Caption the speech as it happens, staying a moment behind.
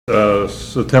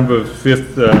September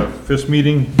 5th, Fisp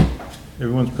meeting.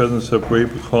 Everyone's present except Ray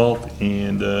Bacalt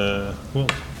and, who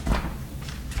else?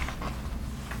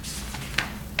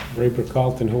 Ray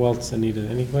Carlton, who else, Anita,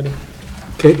 anybody? Is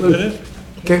Caitlin? that it?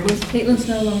 Caitlin? Caitlin's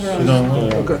no longer on. No,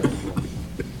 Okay.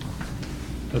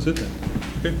 that's it then.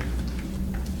 Okay.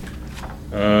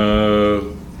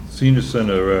 Senior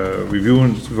Center, review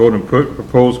and vote on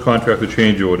proposed contract with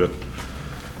change order.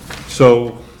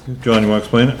 So, John, you want to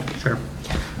explain it? Sure.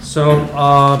 So,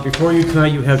 before you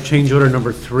tonight, you have change order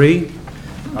number 3.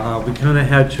 We kind of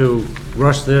had to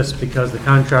rush this because the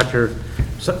contractor,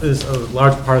 is a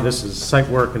large part of this is site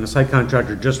work, and the site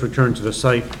contractor just returned to the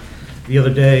site the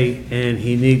other day, and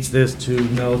he needs this to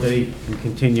know that he can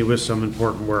continue with some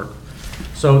important work.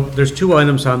 So there's 2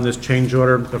 items on this change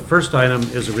order. The first item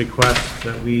is a request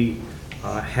that we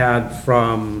had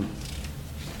from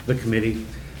the committee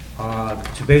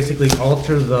to basically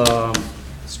alter the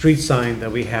street sign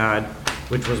that we had,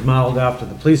 which was modeled after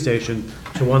the police station,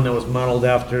 to one that was modeled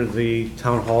after the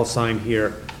town hall sign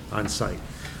here on site.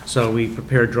 So we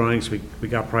prepared drawings, we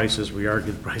got prices, we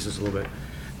argued the prices a little bit,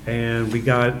 and we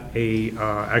got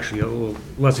actually a little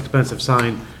less expensive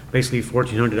sign, basically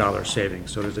 $1,400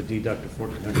 savings. So there's a deduct of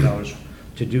 $1,400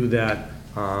 to do that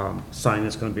sign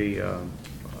that's going to be a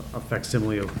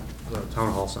facsimile of the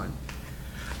town hall sign.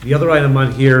 The other item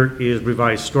on here is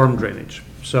revised storm drainage.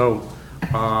 So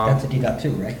That's a deduct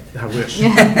too, right? I wish.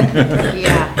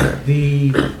 Yeah.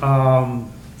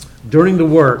 During the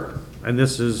work, and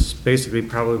this is basically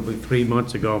probably 3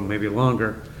 months ago, maybe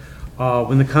longer,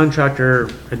 when the contractor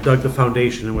had dug the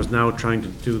foundation and was now trying to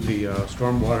do the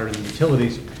stormwater and the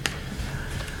utilities,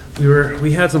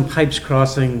 we had some pipes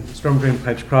crossing, storm drain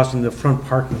pipes crossing the front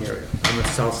parking area on the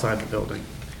south side of the building.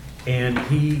 And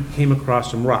he came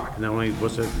across some rock. Not only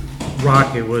was it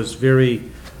rock, it was very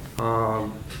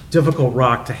difficult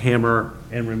rock to hammer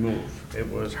and remove. It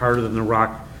was harder than the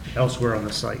rock elsewhere on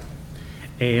the site.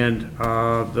 And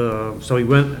so we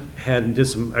went ahead and did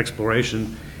some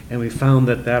exploration, and we found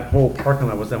that that whole parking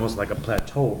lot was almost like a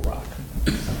plateau of rock.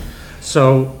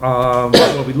 So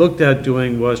what we looked at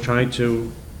doing was trying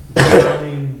to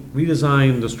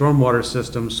redesign the stormwater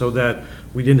system so that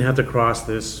we didn't have to cross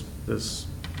this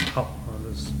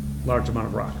large amount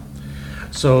of rock.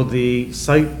 So the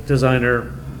site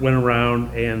designer went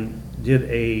around and did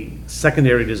a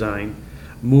secondary design,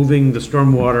 moving the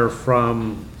stormwater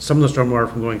some of the stormwater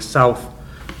from going south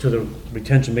to the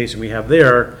retention basin we have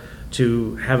there,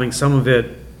 to having some of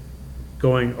it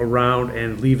going around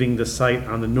and leaving the site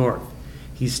on the north.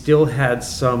 He still had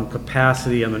some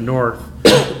capacity on the north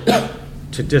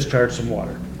to discharge some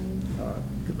water.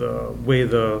 The way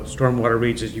the stormwater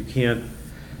reaches, you can't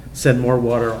send more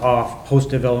water off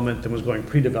post-development than was going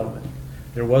pre-development.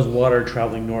 There was water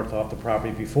traveling north off the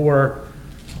property before,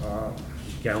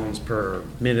 gallons per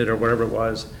minute or whatever it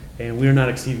was, and we're not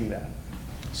exceeding that.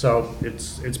 So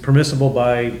it's permissible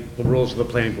by the rules of the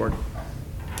planning board.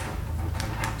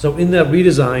 So in that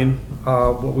redesign,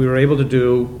 what we were able to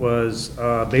do was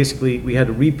basically we had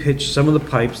to repitch some of the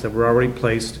pipes that were already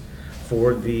placed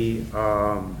for the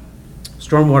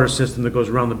stormwater system that goes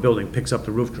around the building, picks up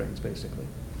the roof drains basically.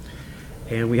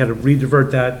 And we had to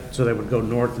re-divert that so that it would go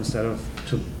north instead of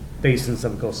to basins that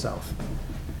would go south.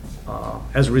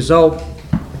 As a result,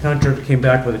 the contractor came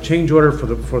back with a change order for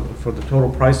the total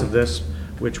price of this,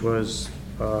 which was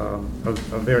a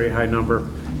very high number.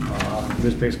 It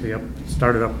was basically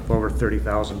started up over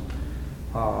 $30,000.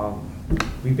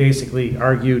 We basically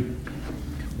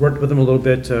worked with them a little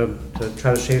bit to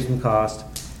try to shave some cost,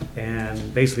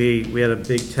 and basically we had a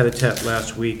big tete-a-tete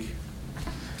last week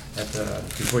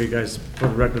before you guys for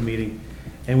the regular meeting,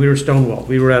 and we were stonewalled.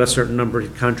 We were at a certain number,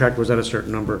 the contract was at a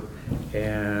certain number,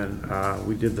 and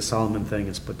we did the Solomon thing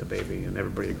and split the baby, and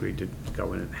everybody agreed to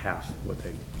go in at half what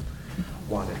they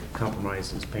wanted.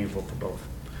 Compromise is painful for both.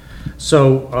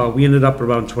 So we ended up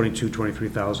around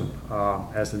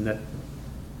 $23,000 as the net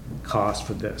cost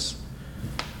for this.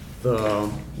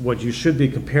 What you should be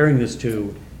comparing this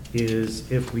to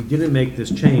is if we didn't make this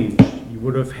change, you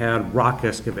would have had rock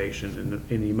excavation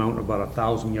in the amount of about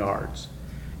 1,000 yards,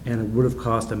 and it would have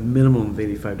cost a minimum of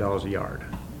 $85 a yard.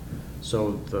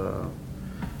 So the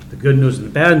good news and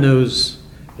the bad news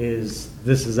is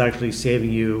this is actually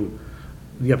saving you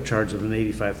the upcharge of an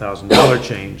 $85,000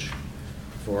 change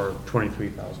for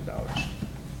 $23,000.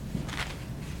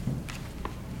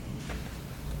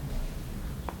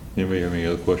 Anybody have any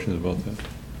other questions about that?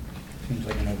 Seems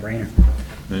like a no-brainer.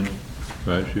 No?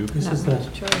 Raj, you?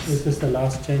 Is this the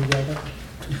last change order?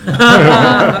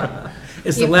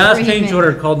 It's the Keep last dreaming. change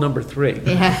order called number 3.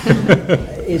 Yeah,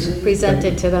 Is it?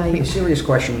 presented A tonight. serious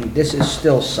question, this is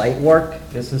still site work?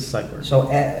 This is site work. So,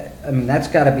 I mean, that's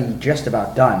gotta be just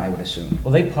about done, I would assume.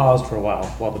 Well, they paused for a while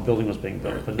the building was being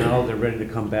built, but now they're ready to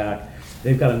come back.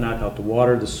 They've got to knock out the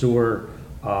water, the sewer,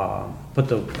 put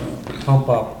the pump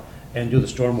up, and do the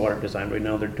stormwater design. Right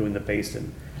now, they're doing the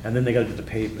basin, and then they got to do the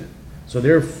pavement. So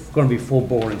they're going to be full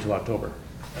bore until October.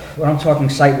 When I'm talking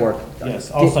site work.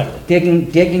 Yes, all site work.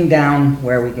 Digging down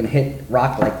where we can hit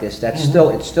rock like this, that's still,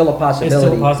 it's still a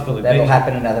possibility. possibility. That'll They-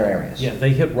 happen in other areas. Yeah, they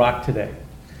hit rock today.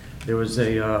 There was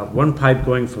one pipe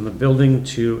going from the building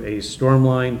to a storm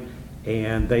line,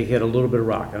 and they hit a little bit of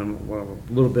rock. Well,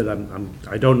 a little bit,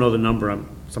 I don't know the number,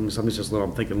 somebody says little,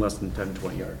 I'm thinking less than 10,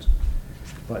 20 yards.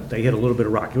 But they hit a little bit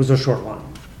of rock. It was a short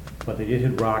line, but they did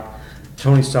hit rock.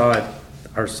 Tony saw it,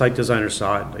 our site designer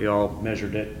saw it, they all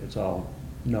measured it, it's all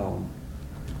known.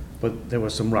 But there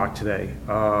was some rock today.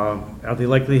 Are they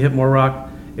likely to hit more rock?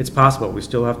 It's possible. We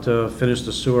still have to finish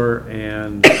the sewer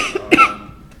and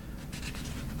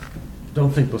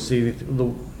don't think we'll see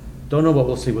anything, don't know what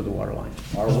we'll see with the water line.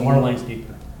 Because the water line's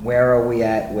deeper. Where are we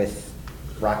at with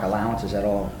rock allowance? Is that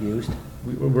all used?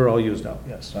 We're all used up,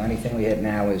 yes. So anything we hit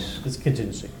now is, It's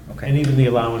contingency. Okay. And even the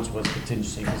allowance was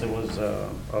contingency because it was a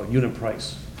unit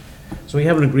price. So we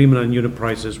have an agreement on unit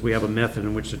prices. We have a method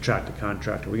in which to track the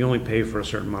contractor. We only pay for a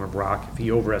certain amount of rock. If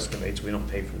he over excavates, we don't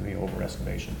pay for the over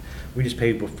excavation. We just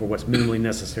pay for what's minimally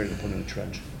necessary to put in the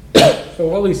trench.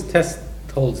 So all these test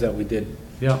holes that we did,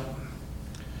 Yeah.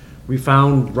 We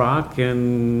found rock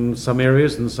in some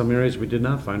areas, and in some areas we did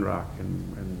not find rock.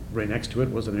 And right next to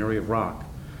it was an area of rock.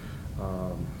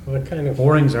 they're kind of,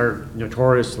 Borings are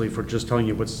notoriously for just telling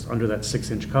you what's under that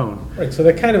 6-inch cone. right, so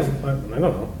they're kind of, I don't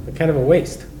know, they're kind of a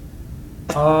waste.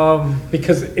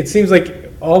 Because it seems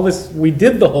like all this, we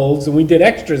did the holes and we did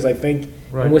extras, I think,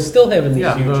 Right. and we're still having these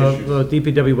Yeah, huge issues. the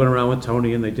DPW went around with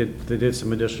Tony and they did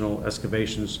some additional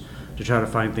excavations to try to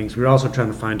find things. We were also trying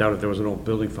to find out if there was an old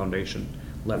building foundation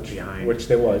left behind. Which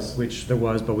there was. Which there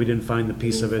was, but we didn't find the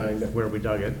piece of Didn't find it it. where we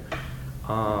dug it.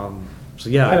 So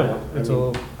yeah. I don't know. I It's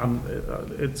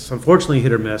mean- it's unfortunately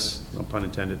hit or miss, no pun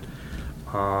intended.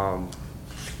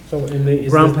 So in the,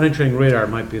 is Ground the, penetrating radar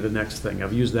might be the next thing.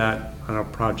 I've used that on a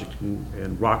project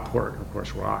in Rockport, of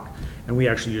course, rock. And we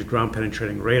actually used ground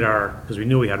penetrating radar because we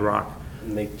knew we had rock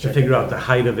and they to check figure it out the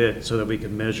height of it so that we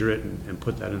could measure it and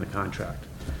put that in the contract.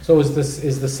 So is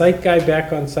the site guy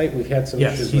back on site? We've had some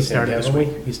Yes, issues he with him, started this haven't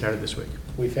we? week. He started this week.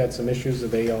 We've had some issues, are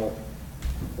they all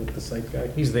with the site guy?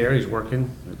 He's there, he's working.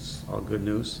 It's all good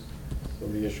news. So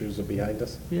the issues are behind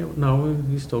us? Yeah, no,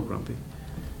 he's still grumpy.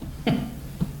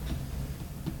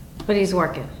 But he's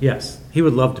working, Yes, he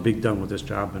would love to be done with this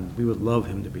job, and we would love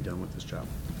him to be done with this job.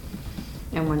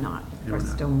 and we're not. And We're we're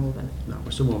not. still moving. No,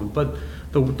 we're still moving, but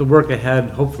the work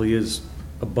ahead hopefully is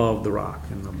above the rock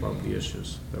and above the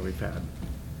issues that we've had.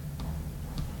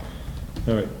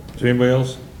 All right, is there anybody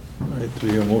else? All right, do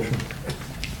we have a motion?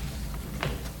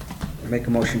 make a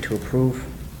motion to approve.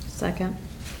 Second?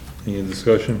 Any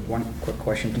discussion? One quick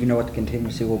question, do you know what the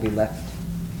contingency will be left?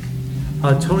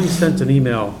 Tony sent an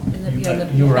email. In the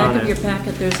You were back on of your it.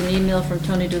 packet, there's an email from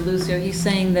Tony DeLucio. He's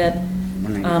saying that,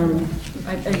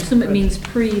 I assume it means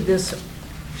pre this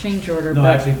change order, No,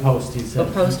 but... actually post, he said.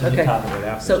 Oh, post, to the okay. top of it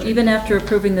after So the even after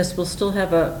approving this, we'll still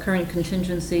have a current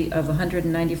contingency of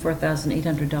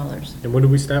 $194,800. And what did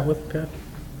we start with, Pat?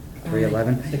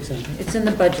 311? It's in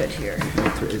the budget here.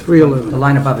 The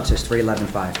line above it says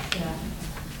 311.5.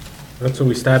 That's what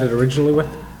we started originally with?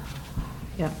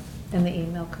 Yeah, and the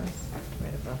email comes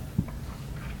right above.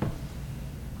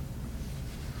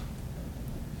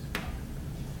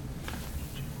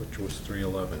 Which was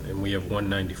 311, and we have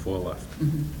 194 left.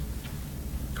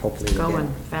 Hopefully It's we'll going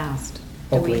get, fast.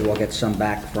 hopefully we'll get some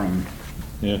back from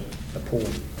Yeah, the pool,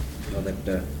 or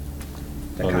the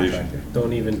Foundation. contractor.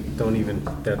 Don't even,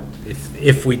 that,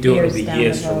 if we do, it'll Years be down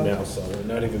years the from road. now, so we're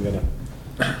not even gonna.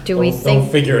 Do we Don't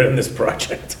think figure it in this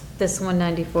project. this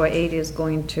 194.8 is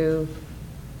going to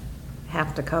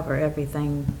have to cover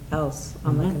everything else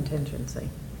on the contingency?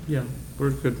 Yeah, we're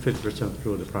a good 50%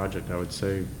 through the project, I would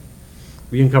say.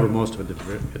 We can cover most of it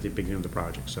at the beginning of the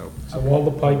project, so. So all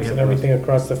the We pipes have and everything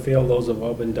across the field, those have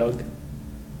all been dug?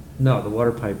 No, the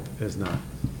water pipe is not.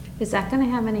 Is that going to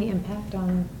have any impact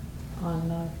on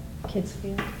kids'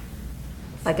 field?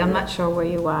 Like, I'm not sure where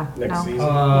you are. Next No?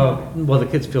 season? Well, the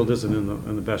kids' field isn't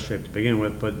in the best shape to begin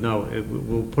with, but no,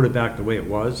 we'll put it back the way it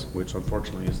was, which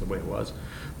unfortunately is the way it was,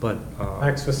 but,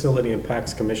 Parks Facility and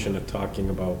Parks Commission are talking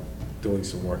about doing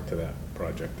some work to that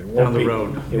project. It won't Down the be-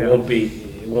 road, It yeah.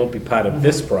 won't be part of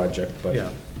this project, but Yeah.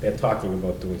 they're talking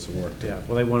about doing some work to it. yeah,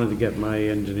 well, they wanted to get my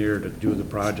engineer to do the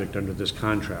project under this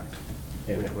contract.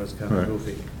 which was kind of Right.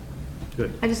 goofy.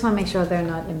 Good. I just want to make sure they're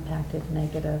not impacted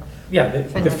negative. Yeah,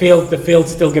 the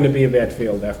field's still gonna be a bad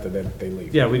field after they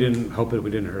leave. Yeah, we didn't hope it,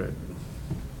 we didn't hurt it.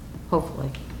 Hopefully.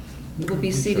 It will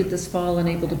be seeded this fall and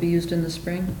able to be used in the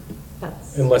spring,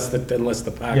 That's, Unless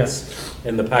the parks, Yes.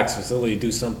 and the parks facility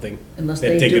do something. unless They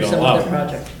they dig do it some all other out.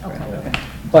 project. Okay.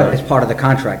 But as part of the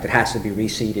contract, it has to be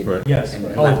reseeded. Right. Yes, and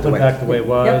always left put it away. back the way it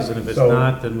was, and if it's So-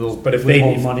 not, then we'll But if they,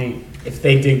 withhold money. if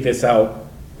they dig this out,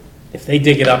 if they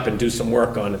dig it up and do some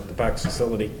work on it, the parks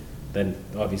facility, then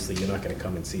obviously you're not gonna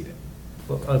come and seed it.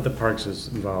 Well, the parks is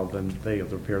involved, and they have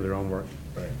to repair their own work.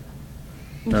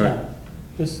 Right. All right.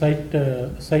 The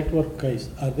site work guys,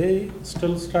 are they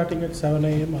still starting at 7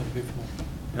 AM or before?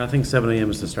 And I think 7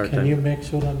 AM is the start Can you time. make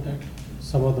sure on that?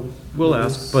 Some of them. We'll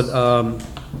ask, but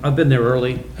I've been there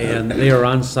early, and they are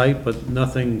on site, but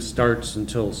nothing starts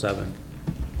until 7.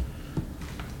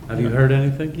 Have you heard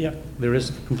anything? Yeah, There is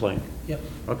a complaint. yeah,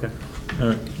 Okay. All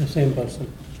right. the same person.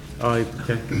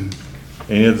 Okay.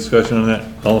 Any other discussion on that?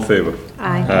 All in favor?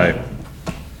 Aye. Aye.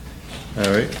 All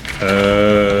right,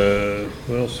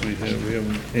 what else do we have? We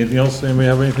have, anything else? Anybody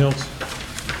have anything else?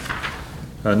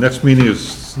 Next meeting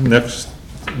is next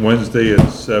Wednesday at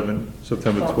 7,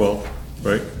 September 12th,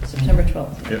 right? September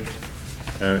 12th. Yep.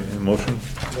 All right, any motion?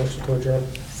 Motion to adjourn.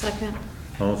 Second.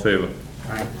 All in favor?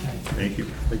 All right. Thank you.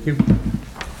 Thank you.